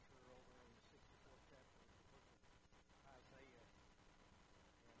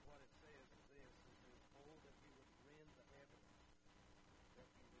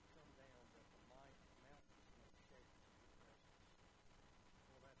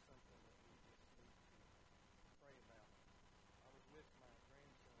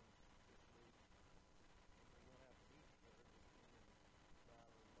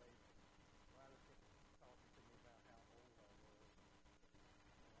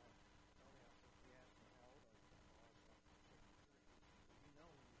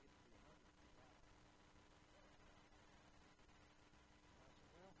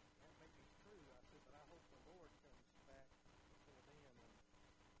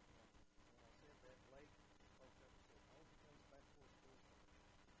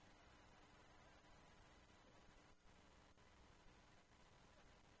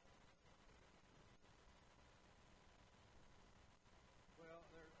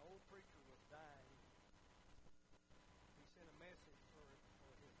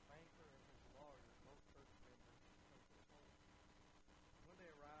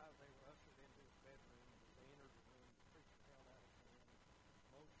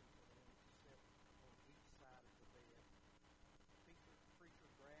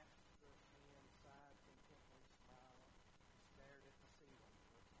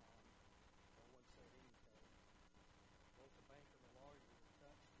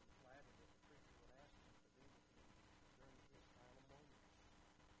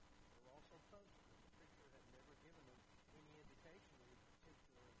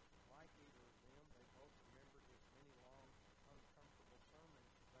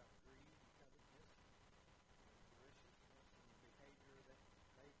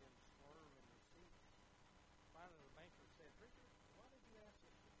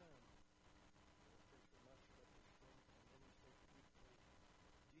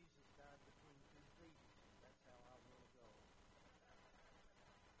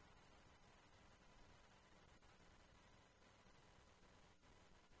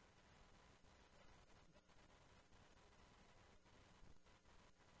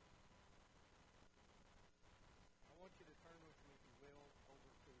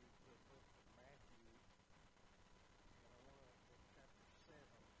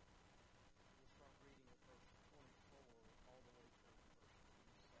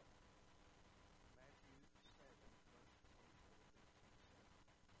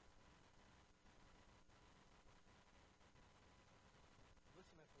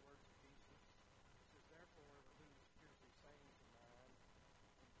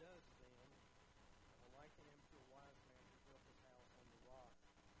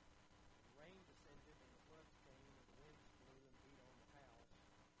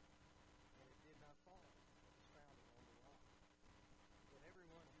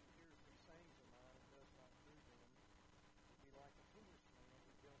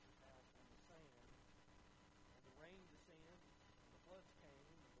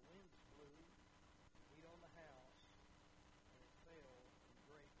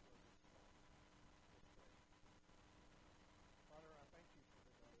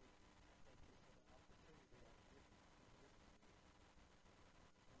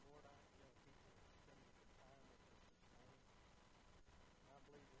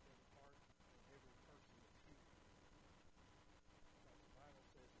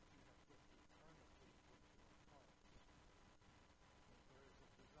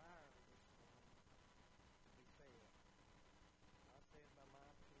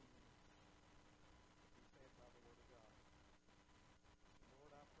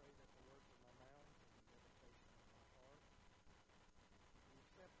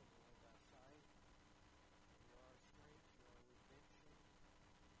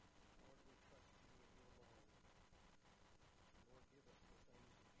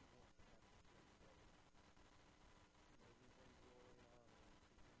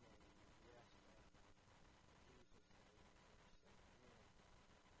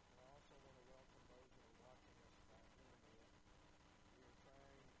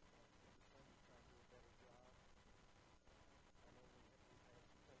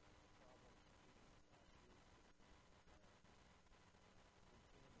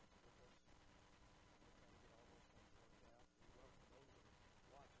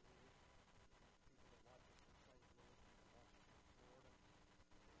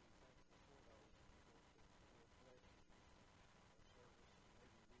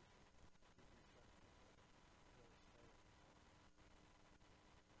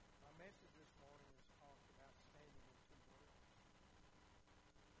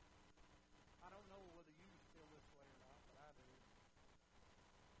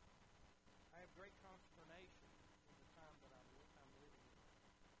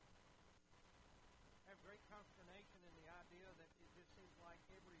great consternation in the idea that it just seems like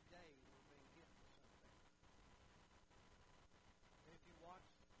every day we're being hit with something. And if you watch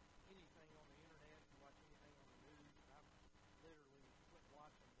anything on the internet, if you watch anything on the news, I've literally quit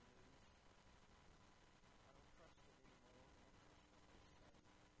watching the news. I don't trust it anymore. I don't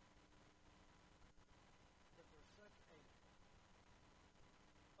trust what they say. But there's such a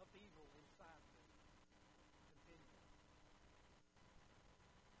upheaval inside me continually.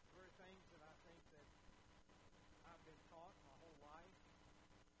 The very things that I think that I've been taught my whole life,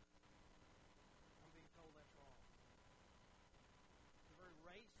 I'm being told that's wrong. The very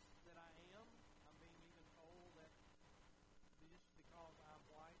race that I am, I'm being even told that just because I'm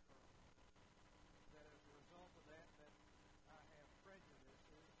white, or that as a result of that I have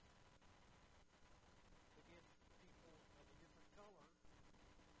prejudices against people of a different color,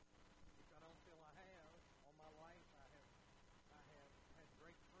 which I don't feel I have. All my life I have had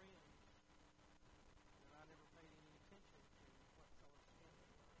great friends that I never paid any attention to what color skin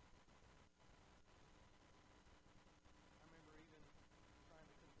they were. I remember even trying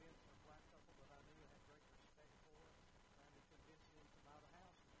to convince a black couple that I knew and had great respect for, trying to convince them to buy the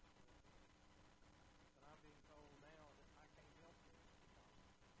house next door. But I'm being told now that I can't help this because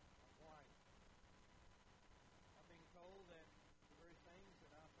I'm white. I'm being told that the very things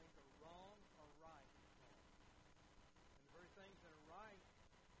that I think are wrong are right now. And the very things that are right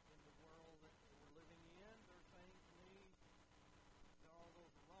in the world that we're living in, they're saying to me that all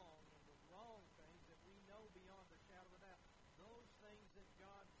those are wrong. And the wrong things that we know beyond a shadow of a doubt, those things that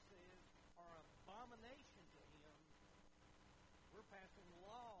God says are abomination to Him, we're passing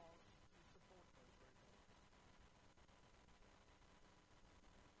laws to support those very things.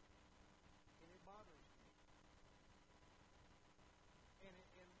 And it bothers me. And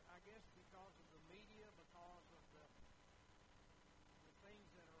I guess because of the media, because of the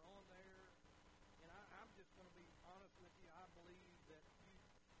things that are on there, and I'm just going to be honest with you, I believe that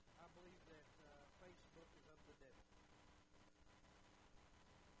Facebook is of the devil.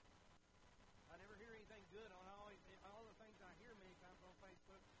 I never hear anything good on all the things I hear many times on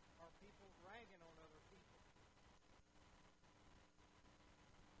Facebook are people ragging on other people.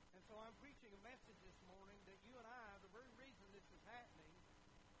 And so I'm preaching a message this morning that you and I, the very reason this is happening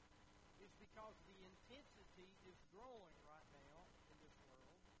is because the intensity is growing right now in this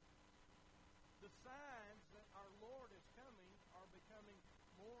world. The signs that our Lord is coming are becoming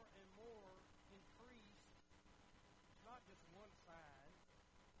more and more increased. It's not just one sign.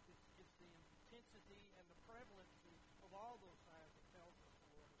 It's the intensity and the prevalency of all those signs that tells us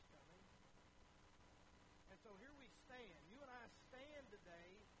the Lord is coming. And so here we stand. You and I stand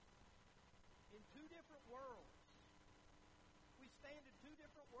today in two different worlds. We stand in two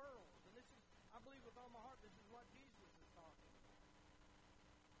different worlds. And this is, I believe with all my heart, this is what Jesus is talking about.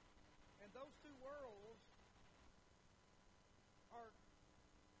 And those two worlds are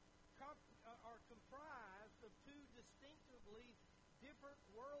comprised of two distinctively different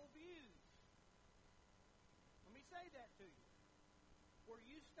worldviews. Let me say that to you. Where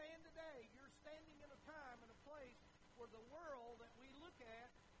you stand today, you're standing in a time and a place where the world that we look at,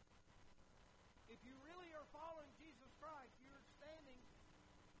 if you really are following Jesus Christ, you're standing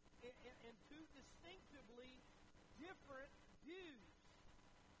in two distinctively different views.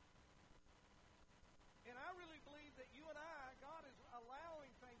 And I really believe that you and God is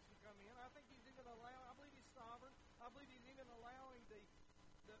allowing things to come in. I think He's even I believe He's sovereign. I believe He's even allowing the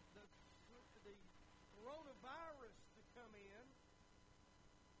coronavirus to come in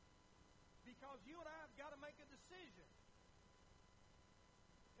because you and I have got to make a decision.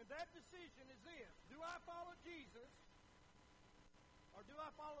 And that decision is this: do I follow Jesus or do I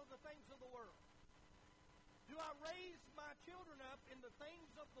follow the things of the world? Do I raise my children up in the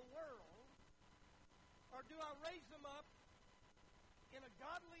things of the world, or do I raise them up in a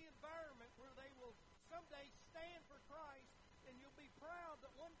godly environment where they will someday stand for Christ, and you'll be proud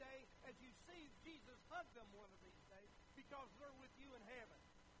that one day, as you see Jesus hug them one of these days, because they're with you in heaven?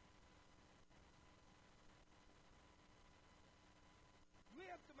 We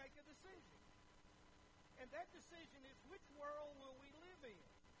have to make a decision. And that decision is, which world will we live in?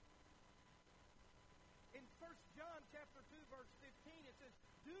 In 1 John chapter 2, verse 15, it says,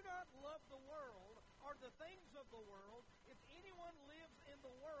 do not love the world or the things of the world. If anyone lives in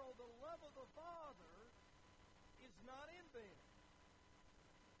the world, the love of the Father is not in them.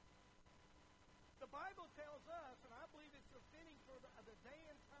 The Bible tells us, and I believe it's fitting for the day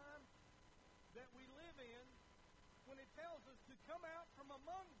and time that we live in, when it tells us to come out from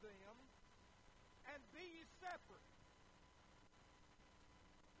among them and be ye separate.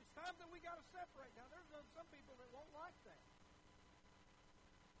 It's time that we got to separate. Now, there's some people that won't like that.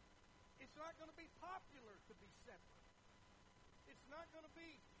 It's not going to be popular to be separate. It's not going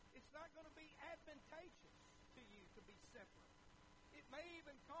to be advantageous to you to be separate. It may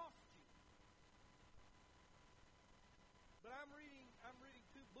even cost you. But I'm reading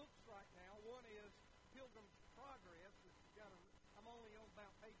two books right now. One is Pilgrim's Progress, which I'm only on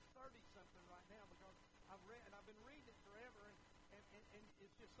about page 30-something right now because I've been reading it forever, and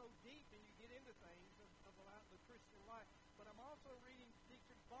it's just so deep, and you get into things of the Christian life. But I'm also reading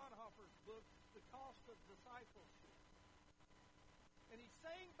Dietrich Bonhoeffer's book, The Cost of Discipleship. And he's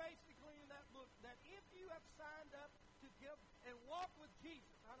saying basically in that book that if you have signed up to give and walk with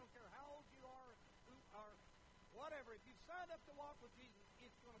Jesus, I don't care how old you are, who are, whatever, if you've signed up to walk with Jesus,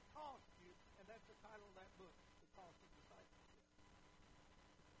 it's going to cost you, and that's the title of that book, The Cost of Discipleship.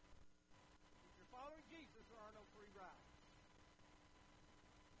 If you're following Jesus, there are no free rides.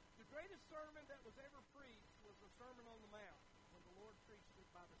 The greatest sermon that was ever preached was the Sermon on the Mount, when the Lord preached it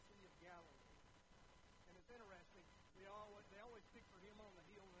by the Sea of Galilee. And it's interesting, they always picture him on the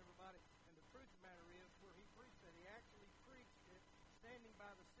hill and everybody, and the truth of the matter is, where he preached it, he actually preached it standing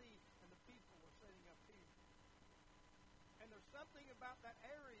by the sea, and the people were sitting up here. And there's something about that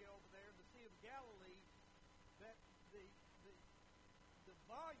area over there, the Sea of Galilee, that the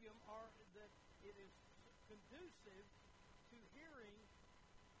volume, or that it is conducive to hearing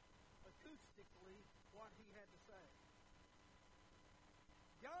acoustically what he had to say.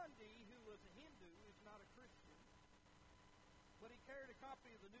 Gandhi, who was a Hindu, is not a Christian, but he carried a copy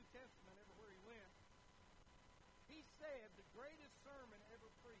of the New Testament everywhere he went. He said the greatest sermon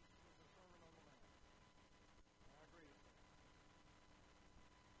ever preached was the Sermon on the Mount. I agree with that.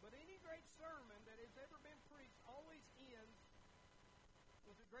 But any great sermon that has ever been preached always ends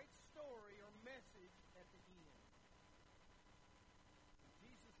with a great story or message at the end. And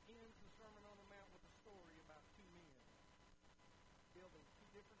Jesus ends the Sermon on the Mount with a story about two men building two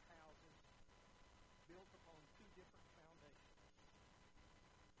different houses built upon two different foundations.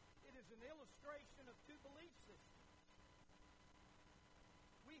 It is an illustration of two belief systems.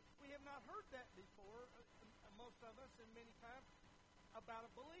 We have not heard that before, most of us, and many times, about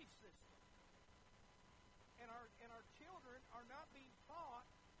a belief system. And our children are not being taught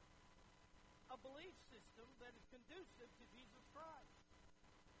a belief system that is conducive to Jesus Christ.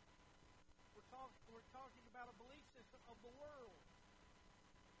 We're talking about a belief system of the world.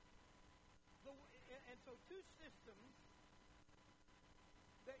 And so two systems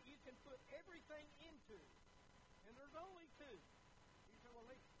that you can put everything into, and there's only two. You say, well,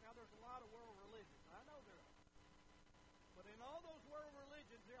 now there's a lot of world religions. I know there are. But in all those world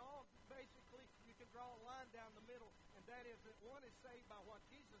religions, they're all basically, you can draw a line down the middle, and that is that one is saved by what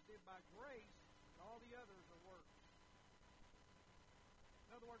Jesus did by grace, and all the others are works.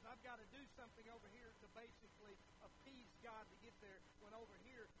 In other words, I've got to do something over here to basically appease God to get there, when over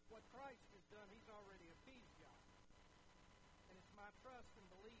here, what Christ has done, he's already appeased God. And it's my trust and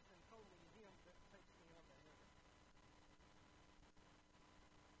belief and totally in him that takes me on to heaven.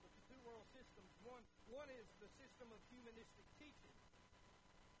 But the two world systems, one is the system of humanistic teaching.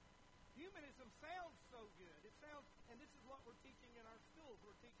 Humanism sounds so good. It sounds, and this is what we're teaching in our schools.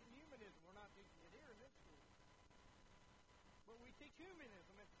 We're teaching humanism. We're not teaching it here in this school. But we teach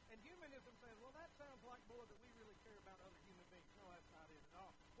humanism, and humanism says, well, that sounds like, boy, that we really care about other human beings. No, that's not it at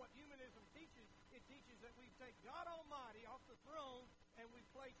all. What humanism teaches, it teaches that we take God Almighty off the throne, and we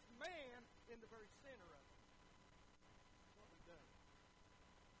place man in the very center of it. That's what we've done.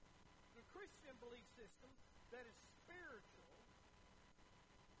 The Christian belief system that is spiritual,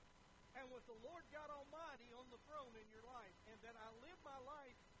 and with the Lord God Almighty on the throne in your life, and that I live my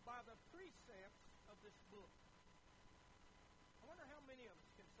life by the precepts of this book. I wonder how many of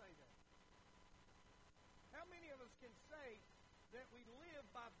us can say that. How many of us can say that we live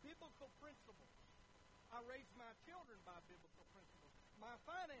by biblical principles? I raise my children by biblical principles. My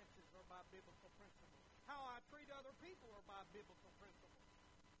finances are by biblical principles. How I treat other people are by biblical principles.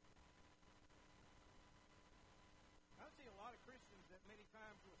 I see a lot of Christians that many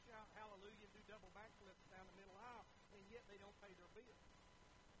times will shout hallelujah and do double backflips down the middle aisle, and yet they don't pay their bills.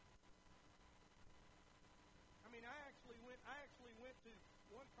 I actually went to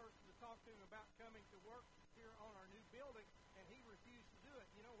one person to talk to him about coming to work here on our new building, and he refused to do it.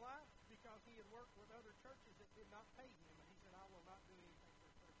 You know why? Because he had worked with other churches that did not pay him, and he said, I will not do anything for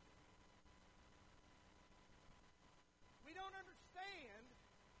churches. We don't understand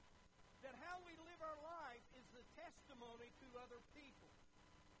that how we live our life is the testimony to other people.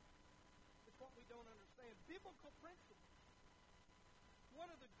 It's what we don't understand. Biblical principles. One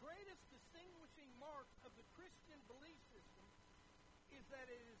of the greatest distinguishing marks of the Christian belief system is that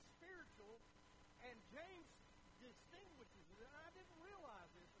it is spiritual, and James distinguishes it. And I didn't realize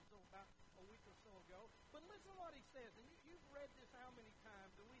this until about ago. But listen to what he says. And you've read this how many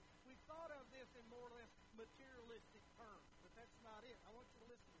times? And we've thought of this in more or less materialistic terms. But that's not it. I want you to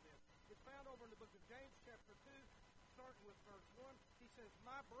listen to this. It's found over in the book of James, chapter 2, starting with verse 1. He says,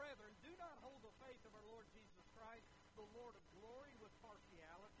 "My brethren, do not hold the faith of our Lord Jesus Christ, the Lord of glory, with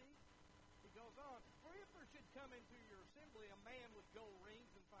partiality." He goes on, "For if there should come into your assembly a man with gold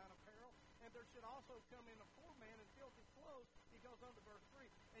rings and fine apparel, and there should also come in a poor man in filthy clothes," he goes on to verse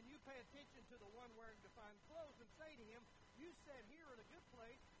 3, "and you pay attention to the one wearing the fine clothes, and say to him, you sit here in a good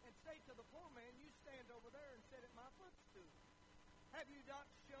place, and say to the poor man, you stand over there and sit at my footstool. Have you not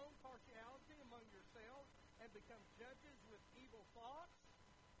shown partiality among yourselves, and become judges with evil thoughts?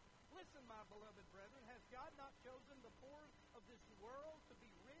 Listen, my beloved brethren, has God not chosen the poor of this world to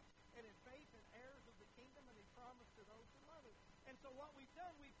be rich and in faith and heirs of the kingdom, and he promised to those who love him?" And so what we've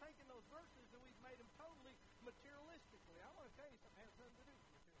done, we've taken those verses and we've made them totally materialistically. I want to tell you something that has nothing to do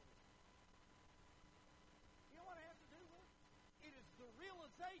with materialism. You know what it has to do with? It is the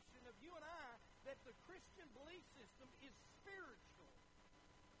realization of you and I that the Christian belief system is spiritual.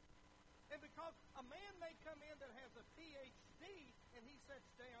 And because a man may come in that has a PhD, and he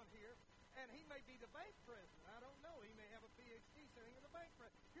sits down here, and he may be the bank president. I don't know. He may have a PhD sitting in the bank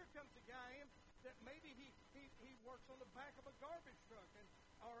president. Here comes a guy in that maybe he works on the back of a garbage truck, and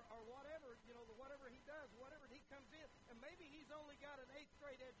or whatever, whatever he does, whatever he comes in, and maybe he's only got an 8th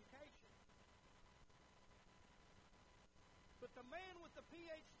grade education. But the man with the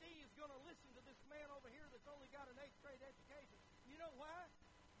PhD is going to listen to this man over here that's only got an 8th grade education. You know why?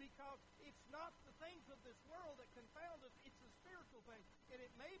 Because it's not the things of this world that confound us, it's the spiritual things. And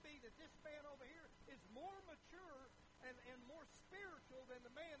it may be that this man over here is more mature and more spiritual than the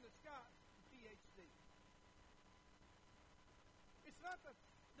man that's got the PhD. It's not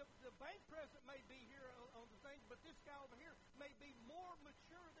the bank president may be here on the things, but this guy over here may be more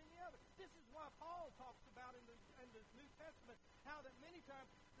mature than the other. This is why Paul talks about in the New Testament how that many times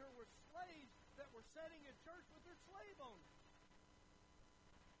there were slaves that were sitting in church with their slave owners.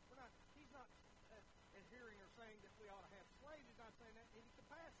 He's not adhering or saying that we ought to have slaves. He's not saying that in any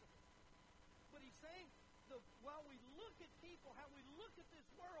capacity. But he's saying while we look at people, how we look at this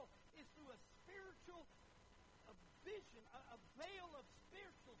world is through a spiritual vision, a veil of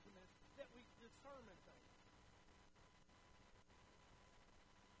spiritualness that we discern in things.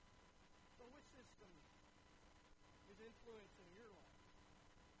 So which system is influencing your life?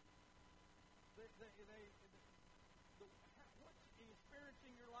 What's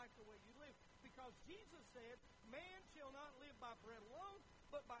experiencing your life the way you live? Because Jesus said, "Man shall not live by bread alone,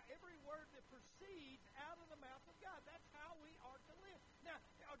 but by every word that proceeds out of the mouth of God." That's how we are to live. Now,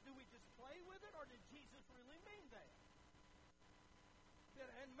 do we just play with it, or did Jesus really mean that?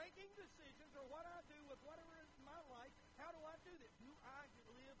 And making decisions, or what I do with whatever is in my life, how do I do that? Do I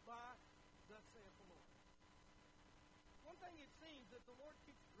live by thus saith the Lord? One thing it seems that the Lord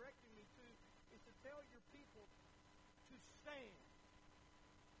keeps directing me to is to tell your people to stand.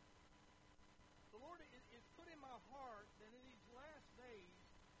 The Lord is put in my heart that in these last days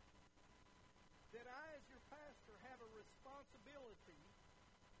that I, as your pastor, have a responsibility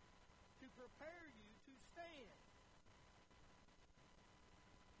to prepare you to stand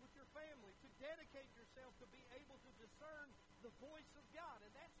with your family, to dedicate yourself to be able to discern the voice of God.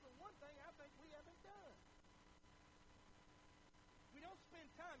 And that's the one thing I think we haven't done. We don't spend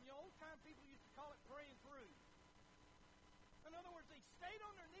time. Old time people used to call it praying through. In other words, they stayed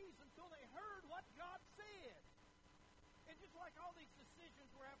on their knees until they heard what God said. And just like all these decisions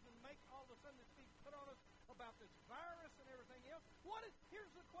we're having to make all of a sudden that's being put on us about this virus and everything else,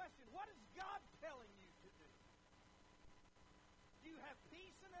 here's the question. What is God telling you to do? Do you have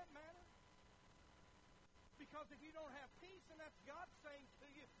peace in that matter? Because if you don't have peace, and that's God saying to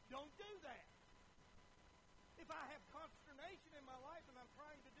you, don't do that. If I have consternation in my life and I'm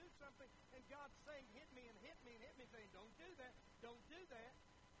trying to do something and God's saying hit me and hit me and hit me, saying don't do that, don't do that.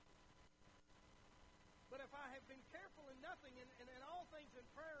 But if I have been careful in nothing and in all things in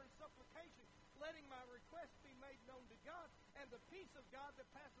prayer and supplication, letting my requests be made known to God, and the peace of God that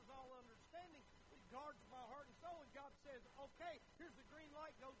passes all understanding guards my heart and soul, and God says, okay, here's the green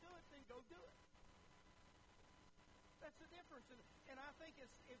light, go do it, then go do it. That's the difference. And I think as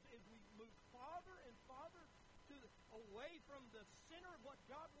we move farther and farther away from the center of what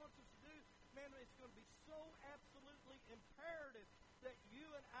God wants us to do, man, it's going to be so absolutely imperative that you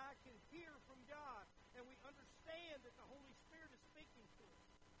and I can hear from God, and we understand that the Holy Spirit is speaking to us.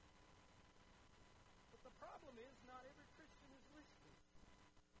 But the problem is, not every Christian is listening.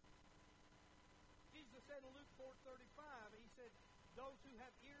 Jesus said in Luke 4:35, he said, those who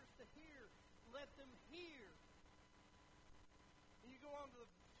have ears to hear, let them hear. And you go on to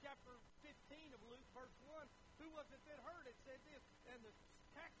chapter 15 of Luke, verse 1, who was it that heard? It said this, and the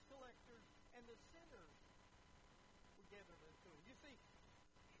tax collectors and the sinners were gathered unto him. You see,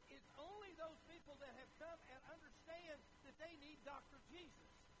 it's only those people that have come and understand that they need Dr.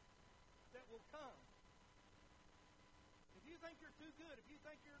 Jesus that will come. If you think you're too good, if you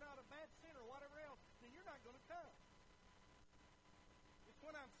think you're not a bad sinner or whatever else, then you're not going to come. It's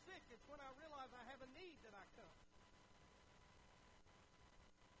when I'm sick, it's when I realize I have a need that I come.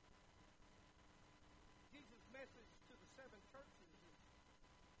 Jesus' message to the 7 churches,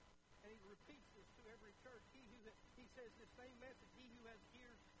 and he repeats this to every church. He says this same message, he who has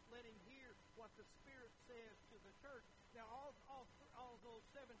ears, let him hear what the Spirit says to the church. Now, all those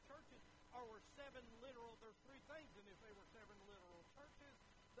 7 churches were 7 literal. There's 3 things in this. They were 7 literal churches.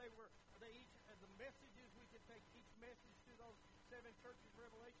 The messages, we could take each message to those 7 churches,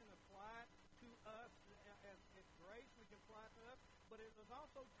 Revelation, apply it to us as grace. We can apply it to us. But it was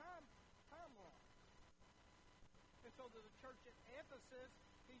also timeline. And so to the church at Ephesus,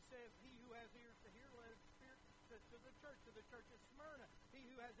 he says, he who has ears to hear, let his Spirit say to the church. To the church at Smyrna, he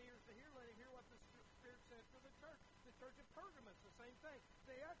who has ears to hear, let him hear what the Spirit says to the church. The church of Pergamos, the same thing.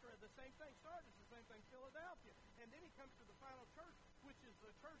 Thyatira, the same thing. Sardis, the same thing. Philadelphia. And then he comes to the final church, which is the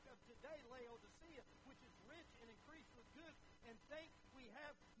church of today, Laodicea, which is rich and increased with goods and think we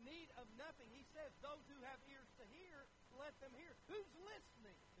have need of nothing. He says, those who have ears to hear, let them hear. Who's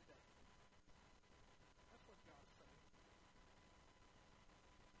listening today? That's what God's saying.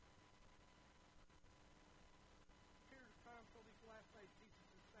 Period of time till these last days, Jesus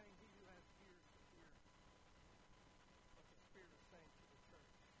is saying, he who has ears to hear what the Spirit is saying to the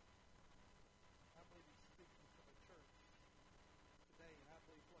church. I believe he's speaking to the church today, and I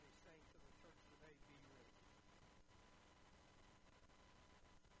believe what he's saying to the church today, be ready.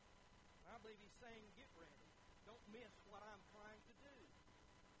 And I believe he's saying, get ready. Don't miss what I'm trying to do.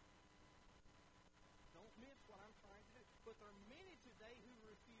 Don't miss what I'm trying to do. But there are many today who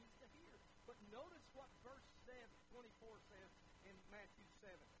refuse to hear. But notice what verse 24 says in Matthew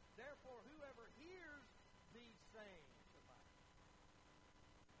 7. Therefore, whoever hears these sayings of mine.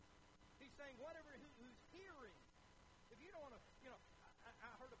 He's saying who's hearing. If you don't want to,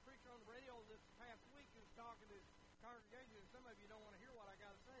 I heard a preacher on the radio this past week who was talking to his congregation, and some of you don't want to hear what I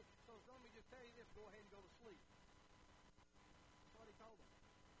got to say. So let me just tell you this, go ahead and go to sleep. That's what he told them.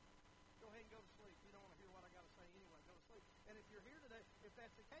 Go ahead and go to sleep. You don't want to hear what I got to say anyway. Go to sleep. And if you're here today, if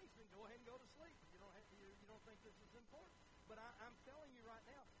that's the case, then go ahead and go to sleep. You don't think this is important. But I'm telling you right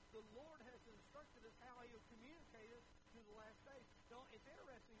now, the Lord has instructed us how He'll communicate us through the last days. It's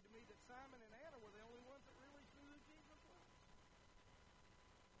interesting to me that Simon and Anna were the only ones that really knew who Jesus was.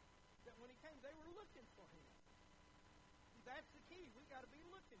 That when He came, they were looking for Him. That's the key. We got to be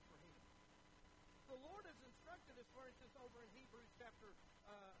looking for Him. The Lord has instructed us, for instance, over in Hebrews chapter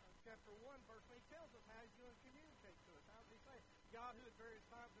 1, verse 8, He tells us how He's going to communicate to us. How does He say? God, who at various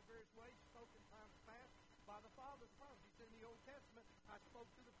times and various ways spoke in times past by the fathers' prophets. He said in the Old Testament, I spoke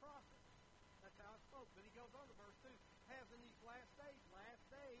to the prophets. That's how I spoke. But He goes on to verse 2, has in these last days,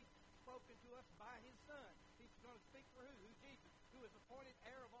 spoken to us by His Son. He's going to speak for who? Who? Jesus, who is appointed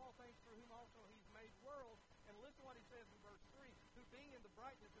heir of all things, for whom also He's made worlds. And listen what He says in verse 3, who being in the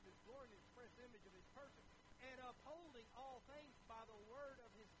brightness of His glory and the express image of His person, and upholding all things by the word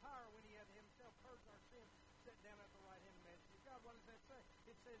of His power, when He had Himself purged our sins, sat down at the right hand of majesty of God. What does that say?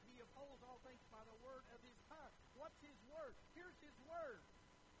 It says He upholds all things by the word of His power. What's His word? Here's His word.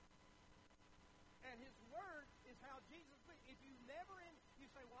 And His word is how Jesus speaks. If you never you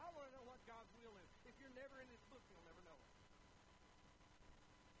say, well, I want to know what God's will is. If you're never in His book, you'll never know it.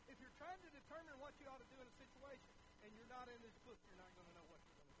 If you're trying to determine what you ought to do in a situation, and you're not in this book, you're not going to know what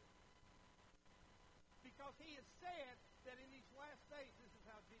you're going to do. Because He has said that in these last days, this is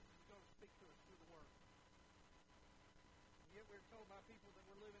how Jesus is going to speak to us through the Word. And yet we're told by people that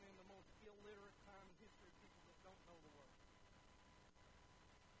we're living in the most illiterate time in history, people that don't know the Word.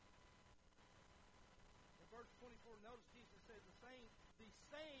 In verse 24, notice Jesus says these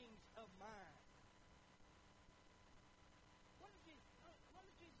sayings of mine. What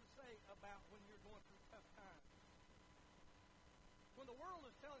did Jesus say about when you're going through tough times? When the world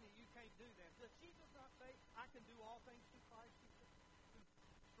is telling you can't do that, does Jesus not say, I can do all things through Christ who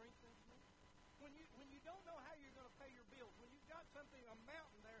strengthens me? When you don't know how you're going to pay your bills, when you've got something, a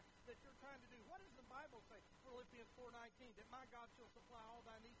mountain there that you're trying to do, what does the Bible say? Philippians 4:19, that my God shall supply all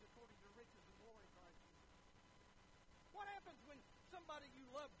thy needs according to riches and glory in Christ Jesus. What happens when somebody you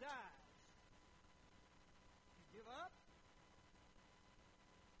love dies? You give up?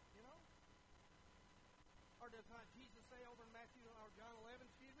 You know? Or does not Jesus say over in Matthew or John 11,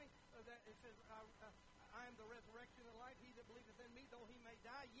 that it says, I am the resurrection and life. He that believeth in me, though he may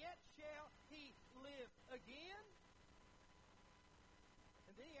die, yet shall he live again?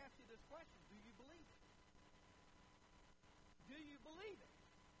 And then he asks you this question, do you believe it? Do you believe it?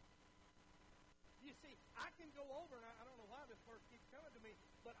 You see, I can go over, and I don't know why this verse keeps coming to me,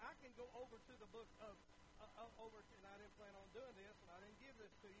 but I can go over to the book of, and I didn't plan on doing this, and I didn't give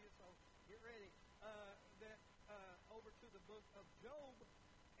this to you, so get ready. Over to the book of Job,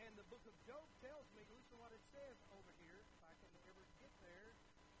 and the book of Job tells me, listen to what it says over here, if I can ever get there.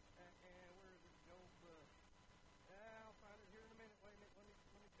 And where is it? Job, I'll find it here in a minute. Wait a minute, let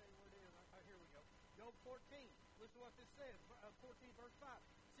me tell you where it is. Here we go. Job 14. Listen to what this says. 14 verse 5.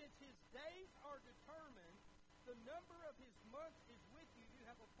 Since his days are determined, the number of his months is with you. You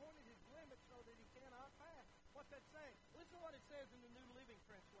have appointed his limits so that he cannot pass. What's that saying? Listen to what it says in the New Living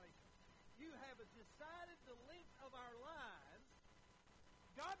Translation. You have decided the length of our lives.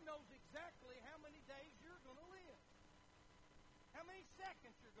 God knows exactly how many days you're going to live. How many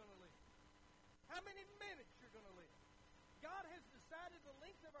seconds you're going to live. How many minutes you're going to live. God has decided the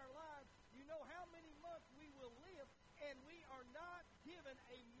length of our lives. You know how many months we will live, and we are not given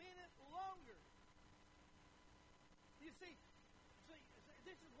a minute longer. You see,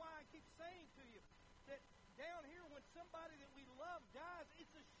 this is why I keep saying to you that down here when somebody that we love dies,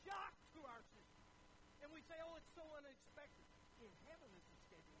 it's a shock to our system. And we say, oh, it's so unexpected. In heaven is the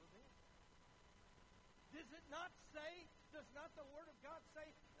schedule of events. Does it not say, does not the Word of God say,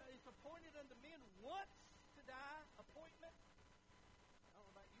 it's appointed unto men once to die, appointment? I don't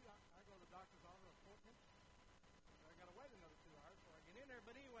know about you, I go to the doctor's office appointment. I got to wait another 2 hours before I get in there.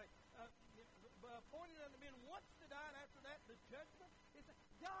 But anyway, appointed unto men once to die, and after that, the judgment.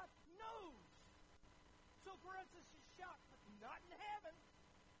 God knows. So for us, this is shock, but not in heaven.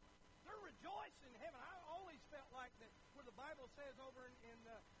 They're rejoicing in heaven. I always felt like that where the Bible says over in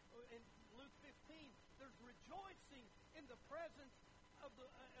Luke 15, there's rejoicing in the presence of the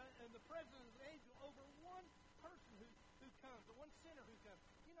angel over one person who comes, or one sinner who comes.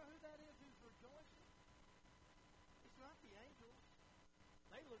 You know who that is who's rejoicing? It's not the angels.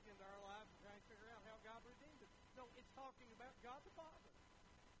 They look into our lives and try to figure out how God redeemed us. No, it's talking about God the Father.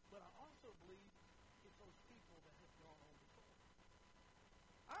 But I also believe it's those people that have gone on before.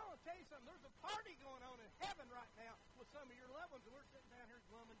 I want to tell you something. There's a party going on in heaven right now with some of your loved ones, and we're sitting down here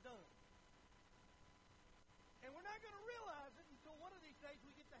glum and dumb. And we're not going to realize it until one of these days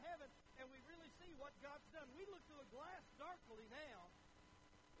we get to heaven and we really see what God's done. We look through a glass darkly now.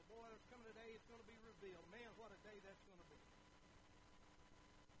 But boy, there's coming a day it's going to be revealed. Man, what a day that's going to be.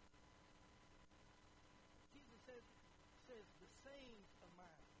 Jesus says the sayings of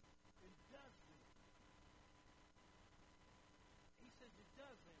mine, and does them. He says it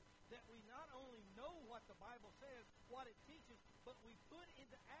does them. That we not only know what the Bible says, what it teaches, but we put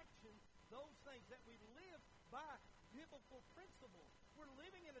into action those things, that we live by biblical principles. We're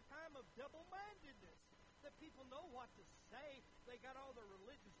living in a time of double-mindedness, that people know what to say. They got all the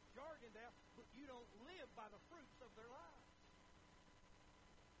religious jargon down, but you don't live by the fruits of their lives.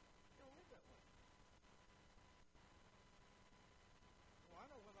 You don't live that way. Well, I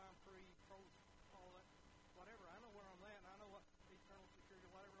know whether I'm free, pro, all that, whatever. I know where I'm at, and I know what eternal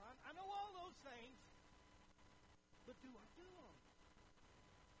security, whatever. I know all those things, but do I do them?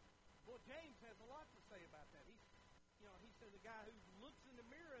 Well, James has a lot to say about that. He says the guy who looks in the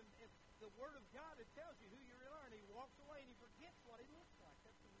mirror and the Word of God, it tells you who you really are, and he walks away and he forgets what he looks like.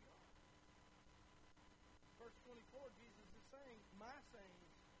 That's who we are. Verse 24, Jesus is saying, my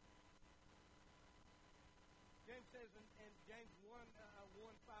sayings. James says in James 1, 5,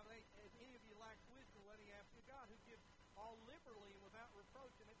 8, if any of you lacks wisdom, let him ask of God, who gives all liberally and without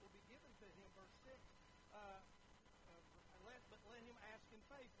reproach, and it will be given to him. Verse 6, but let him ask in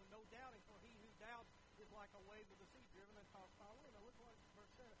faith with no doubting, for he who doubts is like a wave of the sea driven and tossed by wind. Now look what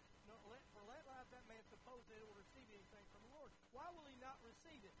verse 7. No, let not that man suppose that he will receive anything from the Lord. Why will he not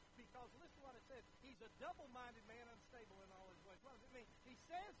receive it? Because listen to what it says. He's a double-minded man, unstable in all his ways. What does it mean? He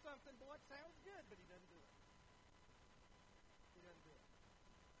says something, boy, it sounds good, but he doesn't do it. He doesn't do it.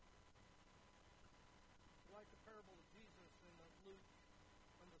 Like the parable of Jesus in Luke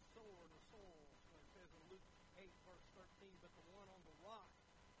on the sower and the soils. It says in Luke 8, verse 13, but the one on the rock,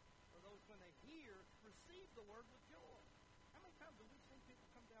 or those when they hear, receive the word with joy. How many times have we seen people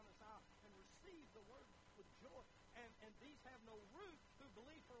come down this aisle and receive the word with joy? And these have no root, who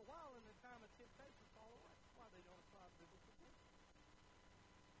believe for a while, and in the time of temptation fall away. Why? They don't apply biblical wisdom.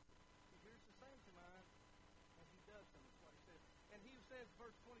 He hears the sayings of mine, and he does them. That's what he says. And he who says,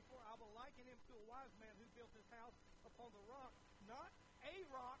 verse 24, I will liken him to a wise man who built his house upon the rock, not a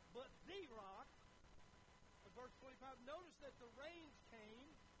rock, but the rock. And verse 25, notice that the rains came,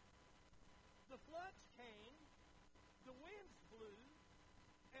 the floods came, the winds blew,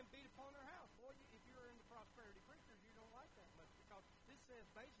 and beat upon their house. Boy, if says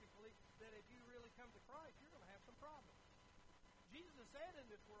basically that if you really come to Christ, you're going to have some problems. Jesus said in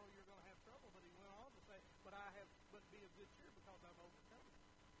this world you're going to have trouble, but he went on to say, but be of good cheer because I've overcome it.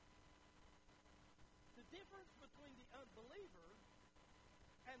 The difference between the unbeliever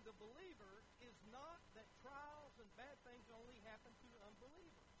and the believer is not that trials and bad things only happen to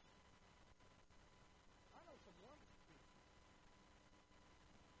unbelievers. I know some wonderful people.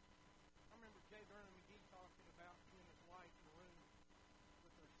 I remember J. Vernon McGee talking about he and his wife in a room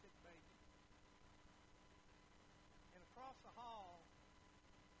with their sick baby. And across the hall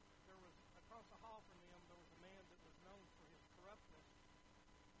from them, there was a man that was known for his corruptness.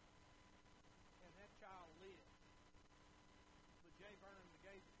 And that child lived. But J. Vernon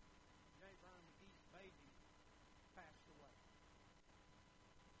McGee's baby passed away.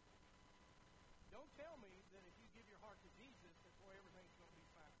 Don't tell me that if you give your heart to Jesus that boy everything's going to be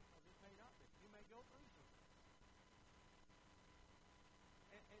fine, because it may not be. You may go through some things.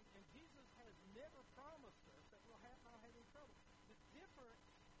 And Jesus has never promised us that we'll not have any trouble. The difference,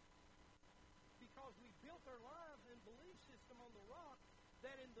 because we built our lives and belief system on the rock,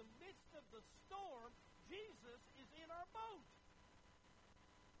 that in the midst of the storm, Jesus is in our boat.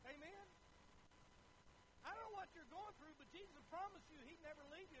 Amen? I don't know what you're going through, but Jesus promised you he'd never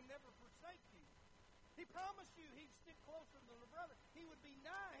leave you and never forsake you. He promised you he'd stick closer than a brother. He would be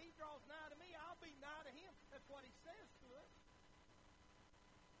nigh. He draws nigh to me. I'll be nigh to him. That's what he says to us.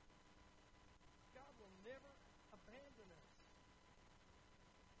 God will never abandon us.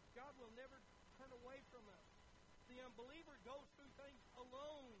 God will never turn away from us. The unbeliever goes through things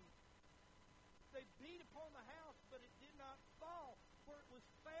alone. They beat upon the house, but it did not fall, for it was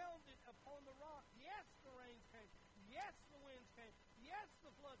founded upon the rock. Yes, the rains came. Yes, the winds came. Yes,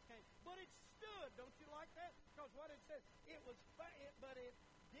 the floods came. But it stood. Don't you like that? Because what it says, but it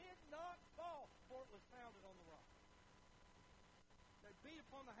did not fall, for it was founded on the rock. They beat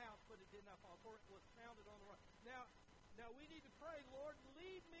upon the house, but it did not fall, for it was founded on the rock. Now we need to pray, Lord,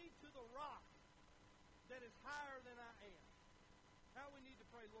 lead me to the rock that is higher than I am. How we need to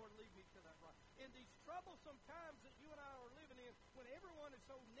pray, Lord, lead me to that rock. In these troublesome times that you and I are living in, when everyone is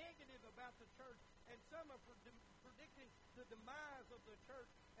so negative about the church, and some are predicting the demise of the church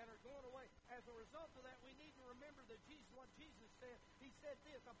and are going away, as a result of that, we need to remember that what Jesus said. He said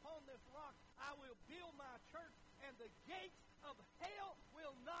this, upon this rock I will build my church, and the gates of hell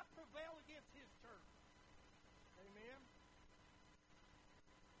will not prevail against his church. Amen?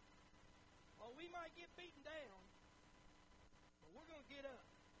 Well, we might get beaten down, but we're going to get up.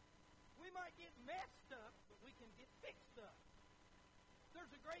 We might get messed up, but we can get fixed up.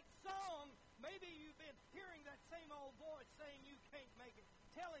 There's a great song. Maybe you've been hearing that same old voice saying you can't make it,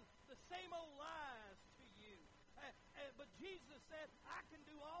 telling the same old lies to you. But Jesus said, I can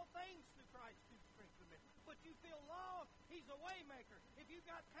do all things through Christ who strengthens me. But you feel lost, he's a way maker. If you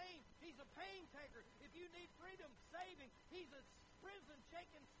got pain, he's a pain taker. If you need freedom, saving, he's a prison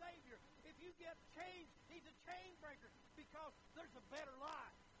shaking Savior. If you get changed, he's a chain breaker, because there's a better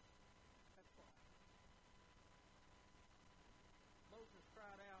life. That's why. Moses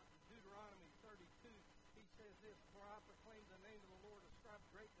cried out in Deuteronomy 32. He says this, for I proclaim the name of the Lord, ascribe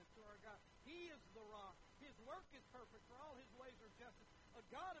greatness to our God. He is the rock. His work is perfect, for all his ways are justice. A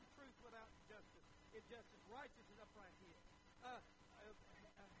God of truth without justice. If justice, righteous and upright he is.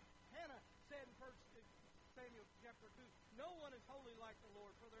 Hannah said in 1 Samuel chapter 2, no one is holy like the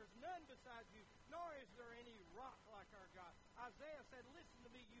Lord, for there is none besides you, nor is there any rock like our God. Isaiah said, listen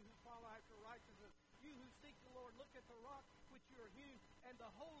to me, you who follow after righteousness, you who seek the Lord, look at the rock which you are hewn, and the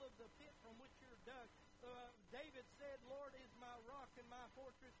hole of the pit from which you are dug. David said, Lord is my rock and my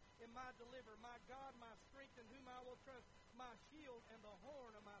fortress and my deliverer, my God, my strength, in whom I will trust, my shield and the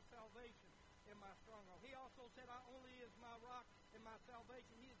horn of my salvation and my stronghold. He also said, I only is my rock and my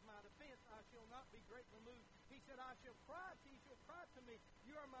salvation. He is my defense. I shall not be greatly moved. He said, I shall cry to you, shall cry to me.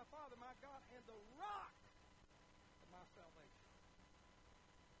 You are my Father, my God, and the rock of my salvation.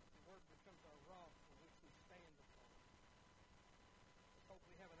 The word becomes our rock for which we stand upon. Let's hope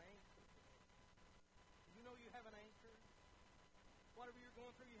we have an anchor today. You know you have an anchor. Whatever you're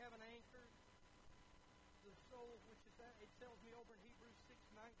going through, you have an anchor. The soul, which is that, it tells me over in Hebrews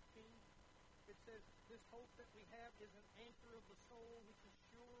 6:19. It says, this hope that we have is an anchor of the soul, which is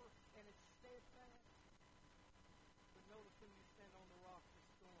sure and it's steadfast. But notice when you stand on the rock, the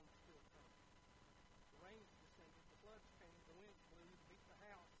storm still comes. The rains descended, the floods came, the winds blew, beat the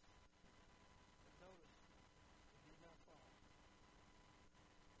house. But notice, it did not fall.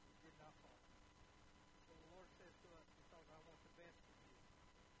 It did not fall. So the Lord says to us, because I want the best for you.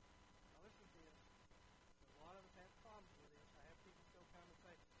 Now listen to this. A lot of us have problems with this. I have people still come and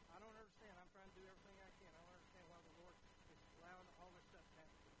say, I don't understand. I'm trying to do everything I can. I don't understand why the Lord is allowing all this stuff.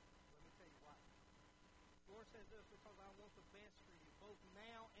 Lord says this, because I want the best for you, both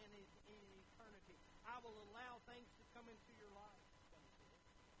now and in eternity. I will allow things to come into your life, God says.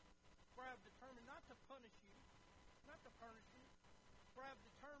 For I have determined not to punish you, not to punish you. For I have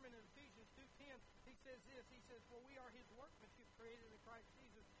determined in Ephesians 2:10, he says this, he says, for we are his workmanship created in Christ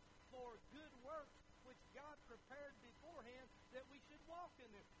Jesus for good works, which God prepared beforehand that we should walk in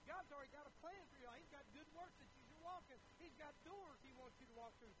them. God's already got a plan for you. He's got good works that you should walk in. He's got doors he wants you to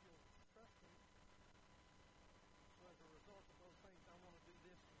walk through. Trust him. So as a result of those things, I want to do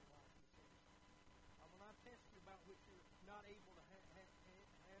this in your life, he says. I will not test you about which you're not able to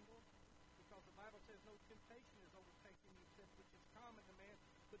handle, because the Bible says no temptation is overtaking you except which is common to man.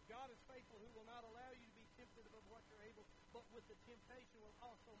 But God is faithful, who will not allow you to be tempted above what you're able, but with the temptation will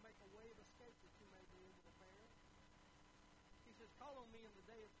also make a way of escape that you may be able to bear. He says, call on me in the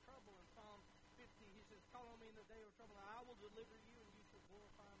day of trouble. In Psalm 50, he says, call on me in the day of trouble, and I will deliver you, and you shall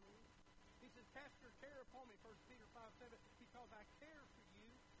glorify me. He says, cast your care upon me, 1 Peter 5:7, because I care for you.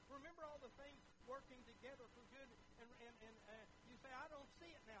 Remember all the things working together for good. And you say, I don't see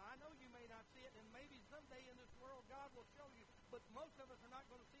it now. I know you may not see it, and maybe someday in this world God will show you. But most of us are not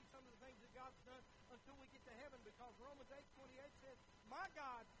going to see some of the things that God's done until we get to heaven, because Romans 8:28 says, my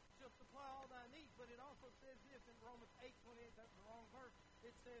God shall supply all thy needs. But it also says this in Romans 8:28, that's the wrong verse.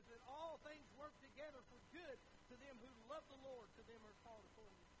 It says that all things work together for good to them who love the Lord, to them who are called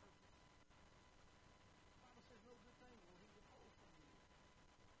according to his purpose. The Bible says no good thing will he withhold from you.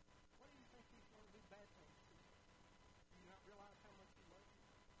 What do you think he's going to do bad things to you? Do you not realize how much he loves you?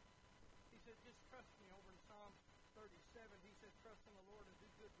 He said, just trust me. Over in Psalm 37, he says, trust in the Lord and do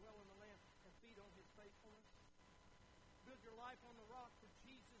good, dwell in the land, and feed on his faithfulness. Build your life on the rock, for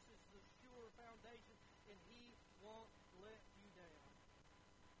Jesus is the sure foundation, and he won't let you down.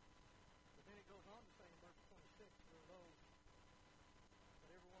 But then it goes on to say in verse 26, there are those,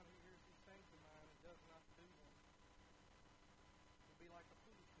 but everyone who hears these things of mine and does not do them will be like a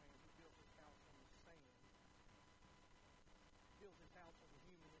foolish man who builds his house on the sand, builds his house on the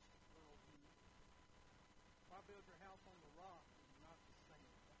humanistic worldview. Why build your house on the rock and not the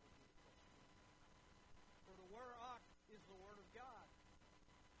sand? That would be the question. For the rock is the Word of God.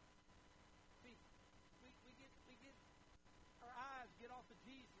 See, we get our eyes get off of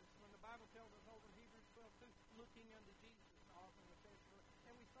Jesus when the Bible tells us over in Hebrews 12:2, looking unto Jesus, the author and the finisher,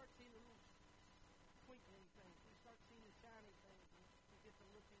 and we start seeing the little twinkling things. We start seeing the shiny things, and we get to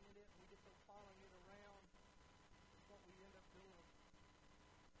looking at it, and we get to following it around. That's what we end up doing.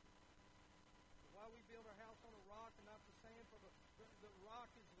 Why we build our house on a rock and not the sand? For the rock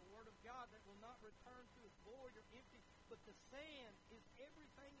is the Word of God that will not return to us void or empty. But the sand is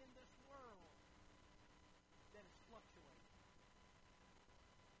everything in this world that is fluctuating.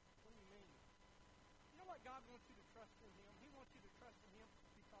 What do you mean? You know what God wants you to trust in Him? He wants you to trust in Him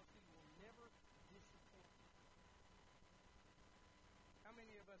because He will never disappoint you. How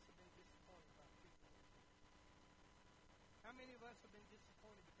many of us have been disappointed by people? How many of us have been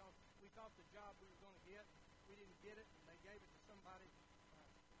disappointed because we thought the job we were going to get, we didn't get it, and they gave it to somebody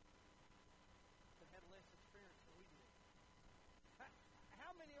that had less experience than we did?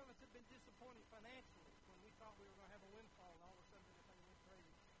 How many of us have been disappointed financially when we thought we were going to have a windfall and all of a sudden everything went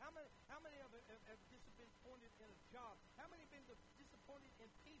crazy? How many of us have disappointed in a job? How many have been disappointed in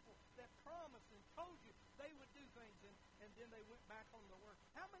people that promised and told you they would do things and then they went back on their word?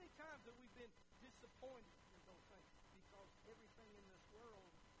 How many times have we been disappointed in those things? Because everything in this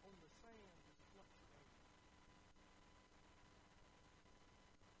world on the sand is fluctuating.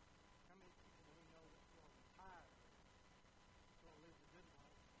 How many people do we know that will retire, will live the good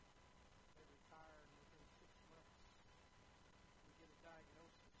life? They retire and within 6 months we get a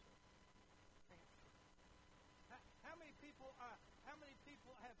diagnosis of cancer. How many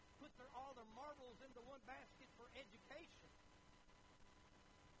people have put all their marbles into one basket for education?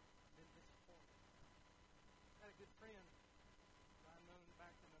 Been disappointed. I had a good friend I known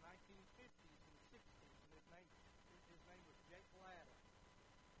back in the 1950s and 60s, and his name was Jake Latta.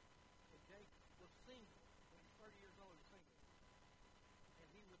 And Jake was single. When he was 30 years old, he was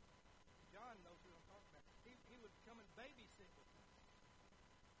single. And John knows who I'm talking about. He would come and babysit with us.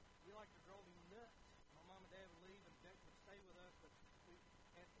 We like to drove him nuts. My mom and dad would leave, and Jake would stay with us, but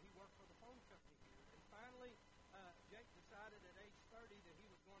he worked for the phone company here. And finally, Jake decided at age 30 that he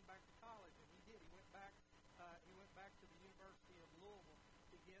was going back to college, and he did. He went back to the University of Louisville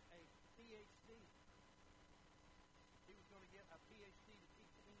to get a Ph.D. He was going to get a Ph.D. to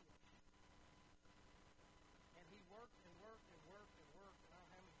teach English. And he worked and worked and worked and worked, and I don't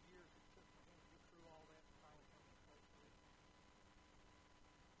know how many years it took for him to get through all that and finally come to a place where he could.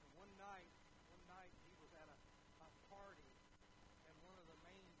 And one night he was at a party, and one of the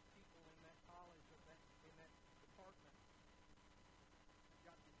main people in that college, in that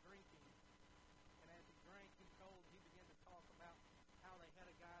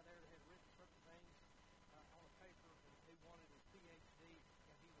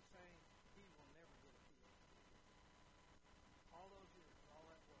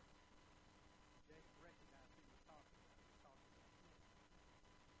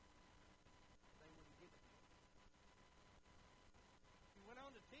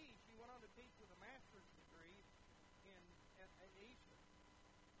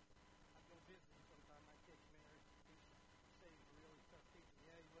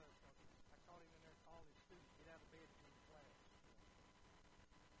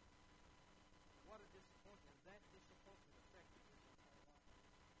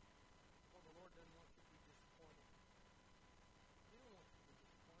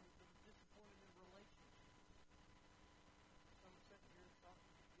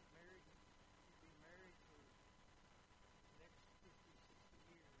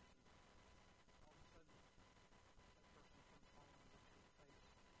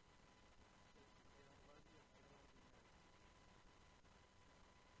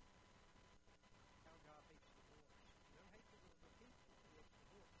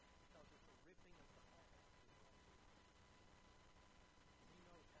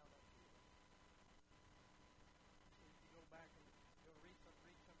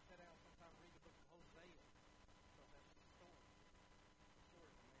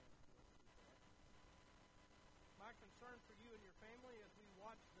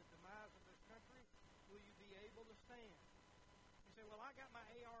able to stand. You say, well, I got my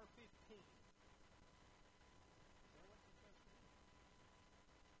AR-15. Is that what you trust in?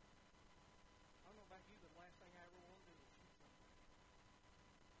 I don't know about you, but the last thing I ever wanted to do was shoot somebody.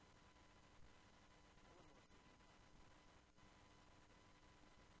 I wouldn't want to shoot anybody.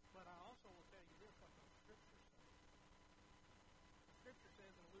 But I also will tell you this, what the Scripture says. The Scripture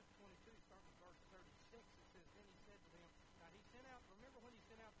says in Luke 22, starting with verse 36, it says, then he said to them, now he sent out, remember when he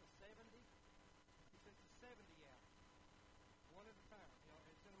sent out the 70? He sent the 70 out, one at a time. You know,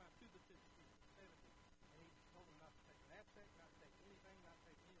 he sent them out 2 by 2, 70. And he told them not to take an knapsack, not to take anything, not to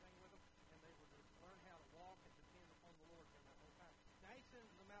take anything with them, and they were to learn how to walk and depend upon the Lord during that whole time. Now he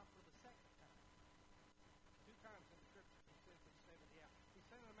sends them out for the second time. 2 times in the Scriptures he sends them 70 out. He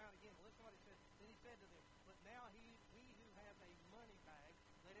sent them out again. Listen to what he said. Then he said to them, but now he who has a money bag,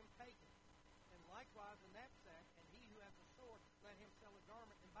 let him take it. And likewise a knapsack, and he who has a sword, let him sell a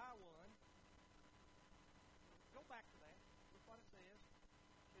garment and buy one. Go back to that. Look what it says.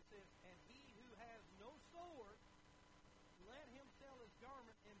 It says, and he who has no sword, let him sell his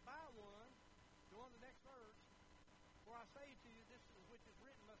garment and buy one. Go on to the next verse. For I say to you, this which is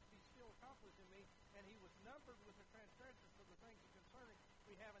written must be still accomplished in me. And he was numbered with the transgressors for the things concerning.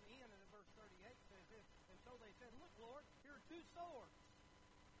 We have an end, and in verse 38 says this. And so they said, look, Lord, here are 2 swords.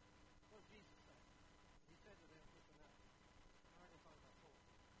 What did Jesus say? He said to them, listen up. I'm not going to talk about swords.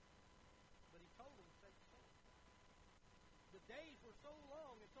 But he told them to take the sword. The days were so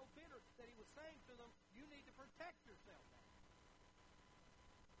long and so bitter that he was saying to them, you need to protect yourself now.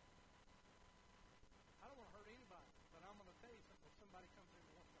 I don't want to hurt anybody, but I'm going to tell you something. If somebody comes in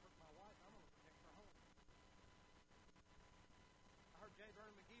and wants to hurt my wife, I'm going to protect her home. I heard J.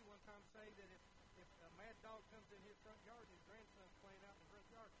 Vernon McGee one time say that if a mad dog comes in his front yard and his grandson's playing out in the front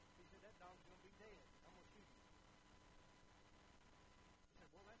yard, he said, that dog's going to be dead. I'm going to shoot him. He said,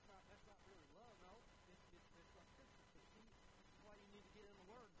 well, that's not really love. No, it's what Scripture says. See, this is why you need to get in the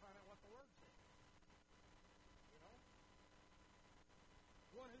Word and find out what the Word says. You know?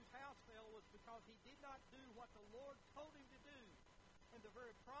 One whose house fell was because he did not do what the Lord told him to do. And the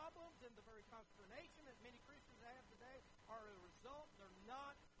very problems and the very consternation that many Christians have today are a result. They're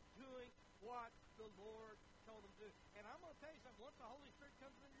not doing what the Lord told them to do. And I'm going to tell you something. Once the Holy Spirit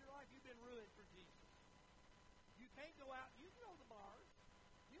comes into your life, you've been ruined for Jesus. You can't go out. You can go to the bars.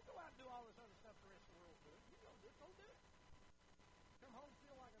 You can go out and do all this other stuff the rest of the world does. You go do it. Go do it. Come home and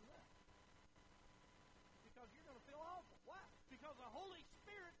feel like a nut. Because you're going to feel awful. Why? Because the Holy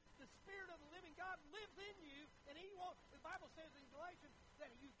Spirit, the Spirit of the living God, lives in you, and He won't. The Bible says in Galatians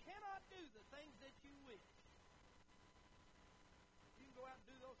that you cannot do the things that you wish. If you can go out and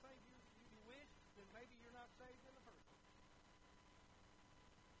do those things you wish, then maybe you're not saved in the first place.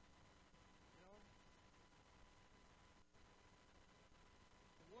 You know?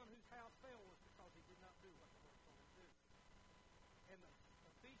 The one whose house fell was because he did not do what the Lord told him to do. And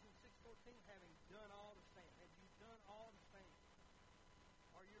Ephesians 6:14, having done all to stand. Have you done all to stand?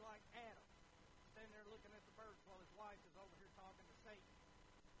 Or you're like Adam, standing there looking at the birds while his wife is over here talking to Satan.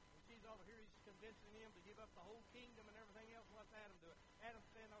 And she's over here, he's convincing him to give up the whole kingdom and everything else. What's Adam doing? Adam's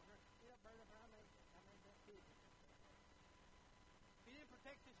standing over there, yeah, bird up there, I made that pig. He didn't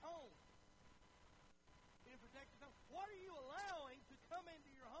protect his home. He didn't protect his home. What are you allowing to come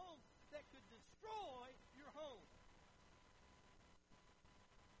into your home that could destroy your home?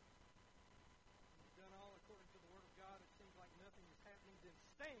 You've done all according to the Word of God. It seems like nothing is happening. Then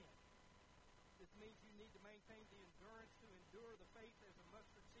stand. This means you need to maintain the endurance to endure the faith as a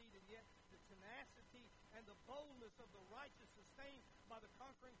mustard seed, and yet the tenacity and the boldness of the righteous sustained by the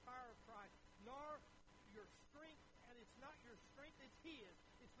conquering power of Christ. Nor your strength, and it's not your strength, it's His.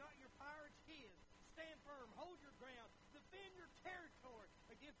 It's not your power, it's His. Stand firm, hold your ground, defend your territory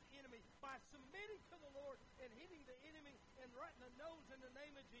against the enemy by submitting to the Lord and hitting the enemy and right in the nose in the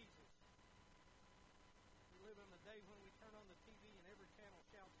name of Jesus. We live in a day when we turn on the TV and every channel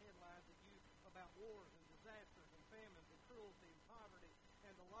shouts headlines at you about wars and disasters and famines and cruelty and poverty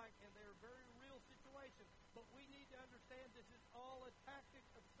and the like, and they're very real situations. But we need to understand this is all a tactic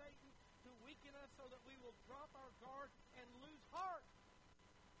of Satan to weaken us so that we will drop our guard and lose heart.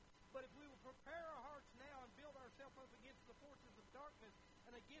 But if we will prepare our hearts now and build ourselves up against the forces of darkness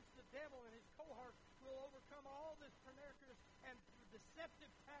and against the devil and his cohorts, we'll overcome all this pernicious and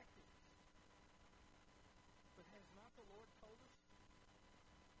deceptive tactics. But has not the Lord told us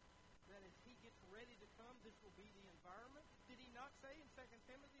that as He gets ready to come, this will be the environment? Did He not say in 2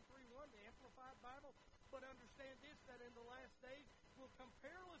 Timothy 3:1, the Amplified Bible, but understand this, that in the last days will come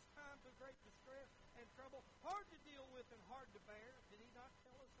perilous times of great distress and trouble, hard to deal with and hard to bear? Did He not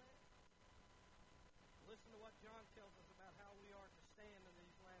tell us that? Listen to what John tells us about how we are to stand in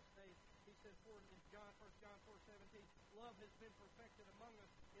these last days. He says, in 1 John love has been perfected among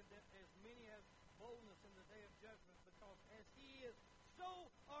us, in that as many have boldness in the day of judgment, because as He is, so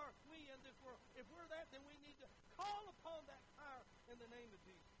are we in this world. If we're that, then we need to call upon that power in the name of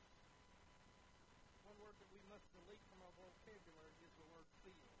Jesus. One word that we must delete from our vocabulary is the word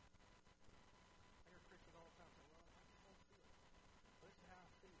feel. I hear Christians all the time say, well, I just don't feel it. Well, this is how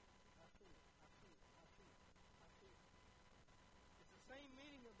I feel. I feel it. I feel it. I feel it. I feel it. It's the same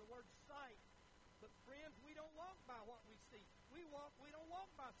meaning of the word sight. But friends, we don't walk by what we see. We don't walk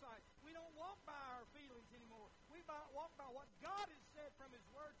by sight. We don't walk by our feelings anymore. We walk by what God has said from His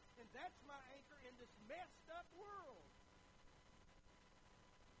Word, and that's my anchor in this messed up world.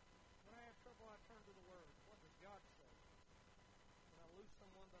 When I have trouble, I turn to the Word. What does God say? When I lose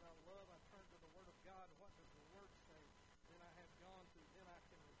someone that I love, I turn to the Word of God. What does the Word say? Then I have gone through, then I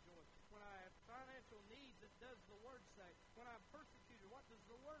can rejoice. When I have financial needs, it does the Word say? When I'm persecuted, what does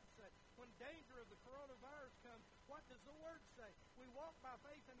the Word say? When danger of the coronavirus comes, what does the Word say? We walk by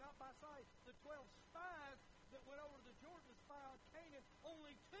faith and not by sight. The 12 spies that went over to Jordan to spy on Canaan,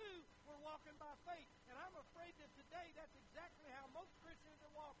 only 2 were walking by faith. And I'm afraid that today that's exactly how most Christians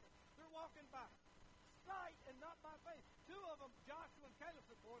are walking. They're walking by sight and not by faith. 2 of them, Joshua and Caleb,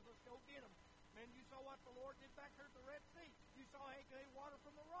 said, boys, let's go get them. Man, you saw what the Lord did back here at the Red Sea. You saw how He gave water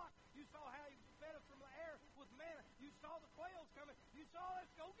from the rock. You saw how He fed us from the air with manna. You saw the quails coming. You saw,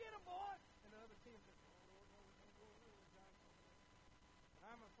 let's go get them, boy. And the other 10 said, oh, Lord, no, we can't go over there. And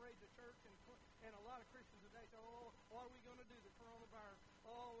I'm afraid the church and a lot of Christians today say, oh, what are we going to do, the coronavirus?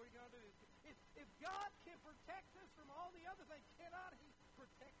 Oh, what are we going to do? If God can protect us from all the other things, cannot He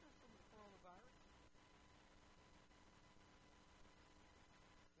protect us from the coronavirus?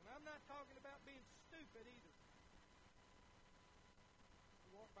 And I'm not talking about being stupid either. We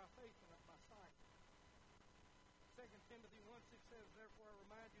walk by faith and not by sight. 2 Timothy 1:6 says, therefore I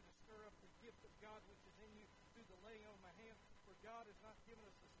remind you to stir up the gift of God which is in you through the laying on of my hands. For God has not given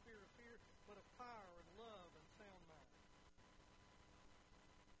us the spirit of fear, but of power and love and sound mind.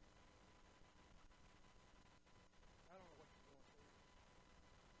 I don't know what you're going through.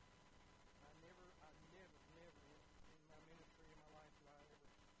 I never in my ministry, in my life, did I ever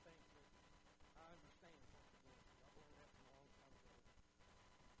think that I understand what you're going through. I've learned that from a long time ago.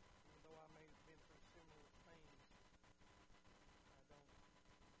 Even though I may have been through similar things, I don't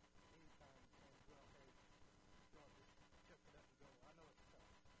anytime say, well, hey, God, just chuck it up and go. I know it's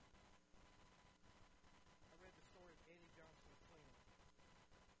tough. I read the story of Annie Johnson Flynn.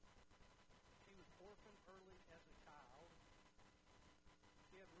 She was orphaned early as a child.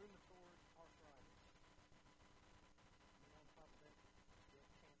 She had rheumatoid arthritis. And on top of that, she had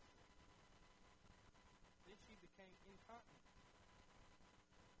cancer. Then she became incontinent.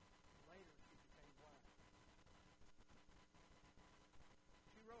 Later, she became blind.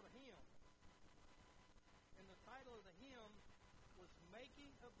 She wrote a hymn. And the title of the hymn was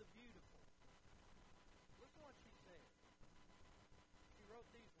Making of the Beautiful. Listen to what she said. She wrote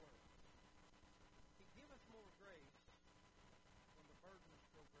these words. He giveth more grace when the burdens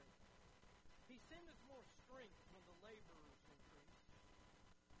grow great. He sendeth more strength when the laborers increase.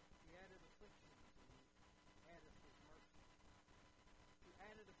 He added afflictions and He addeth His mercy. He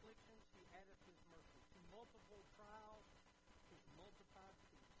added afflictions, He addeth His mercy. To multiple trials, His multiplied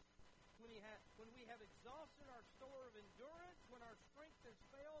peace. When we have exhausted our store of endurance, when our strength has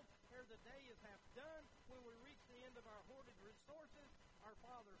failed, ere the day is half done, when we reach the end of our hoarded resources, our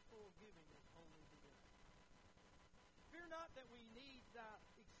Father's full giving is only begun. Fear not that we need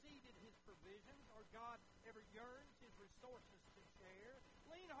exceeded His provisions, or God ever yearns His resources to share.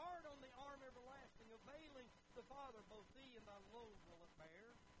 Lean hard on the arm everlasting, availing the Father, both thee and thy load will it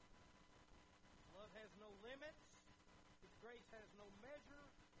bear. His love has no limits, His grace has no measure,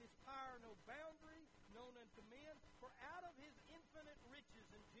 His power no boundary, known unto men, for out of His infinite riches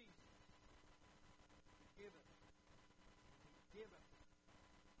in Jesus, He giveth, He giveth